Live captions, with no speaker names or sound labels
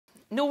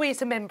Norway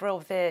is a member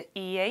of the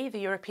EEA, the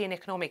European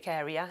Economic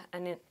Area,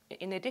 and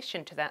in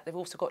addition to that, they've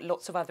also got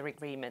lots of other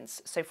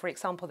agreements. So, for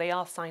example, they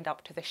are signed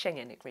up to the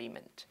Schengen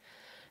Agreement.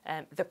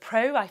 The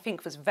pro, I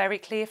think, was very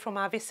clear from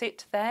our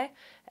visit there.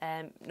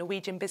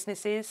 Norwegian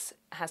businesses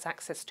has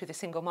access to the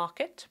single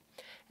market,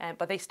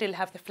 but they still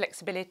have the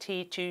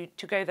flexibility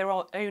to go their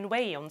own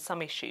way on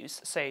some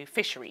issues, so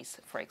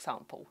fisheries, for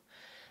example.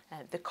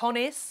 The con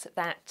is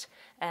that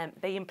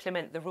they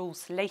implement the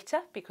rules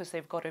later because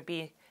they've got to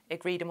be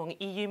agreed among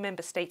EU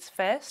member states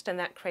first, and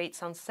that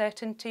creates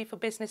uncertainty for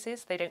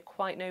businesses. They don't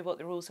quite know what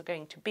the rules are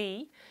going to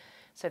be.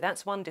 So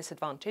that's one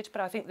disadvantage. But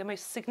I think the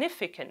most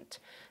significant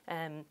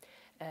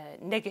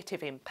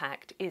negative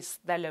impact is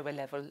their lower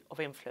level of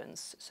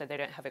influence. So they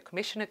don't have a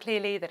commissioner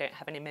clearly, they don't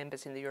have any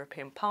members in the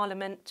European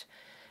Parliament.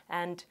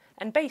 And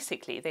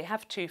basically they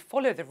have to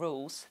follow the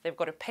rules, they've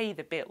got to pay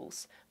the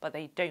bills, but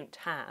they don't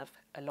have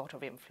a lot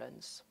of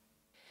influence.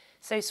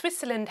 So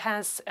Switzerland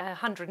has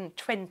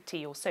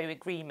 120 or so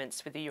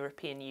agreements with the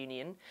European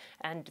Union,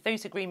 and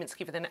those agreements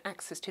give them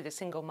access to the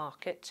single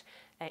market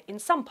in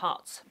some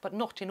parts, but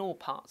not in all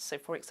parts. So,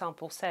 for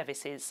example,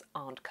 services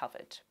aren't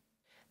covered.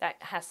 That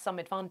has some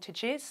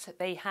advantages.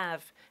 They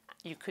have,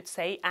 you could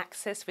say,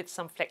 access with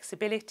some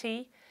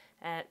flexibility.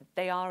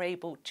 They are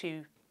able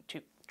to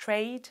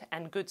trade,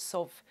 and goods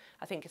of,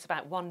 I think it's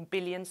about 1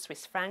 billion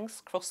Swiss francs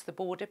cross the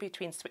border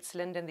between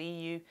Switzerland and the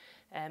EU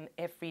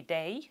every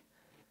day.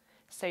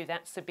 So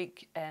that's a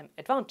big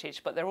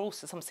advantage, but there are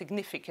also some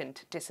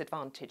significant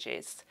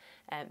disadvantages.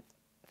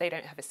 They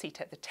don't have a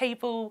seat at the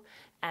table,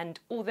 and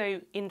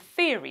although in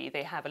theory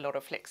they have a lot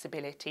of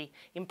flexibility,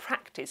 in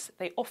practice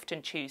they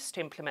often choose to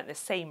implement the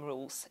same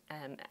rules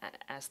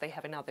as they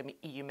have in other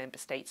EU member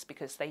states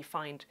because they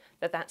find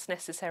that that's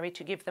necessary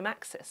to give them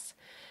access.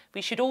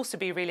 We should also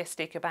be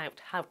realistic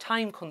about how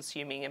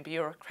time-consuming and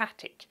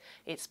bureaucratic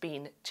it's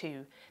been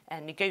to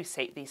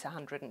negotiate these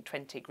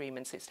 120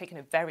 agreements. It's taken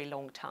a very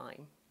long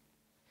time.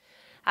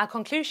 Our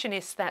conclusion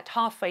is that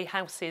halfway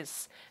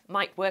houses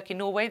might work in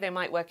Norway, they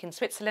might work in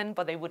Switzerland,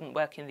 but they wouldn't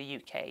work in the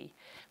UK.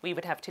 We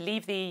would have to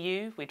leave the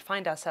EU, we'd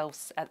find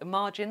ourselves at the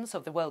margins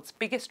of the world's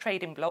biggest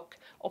trading bloc,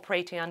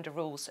 operating under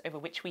rules over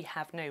which we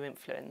have no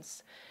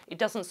influence. It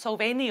doesn't solve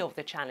any of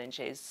the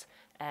challenges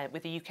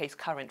with the UK's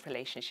current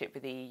relationship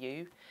with the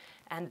EU,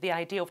 and the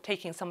idea of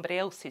taking somebody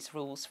else's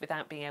rules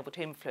without being able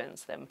to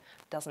influence them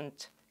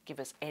doesn't give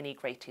us any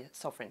greater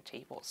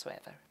sovereignty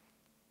whatsoever.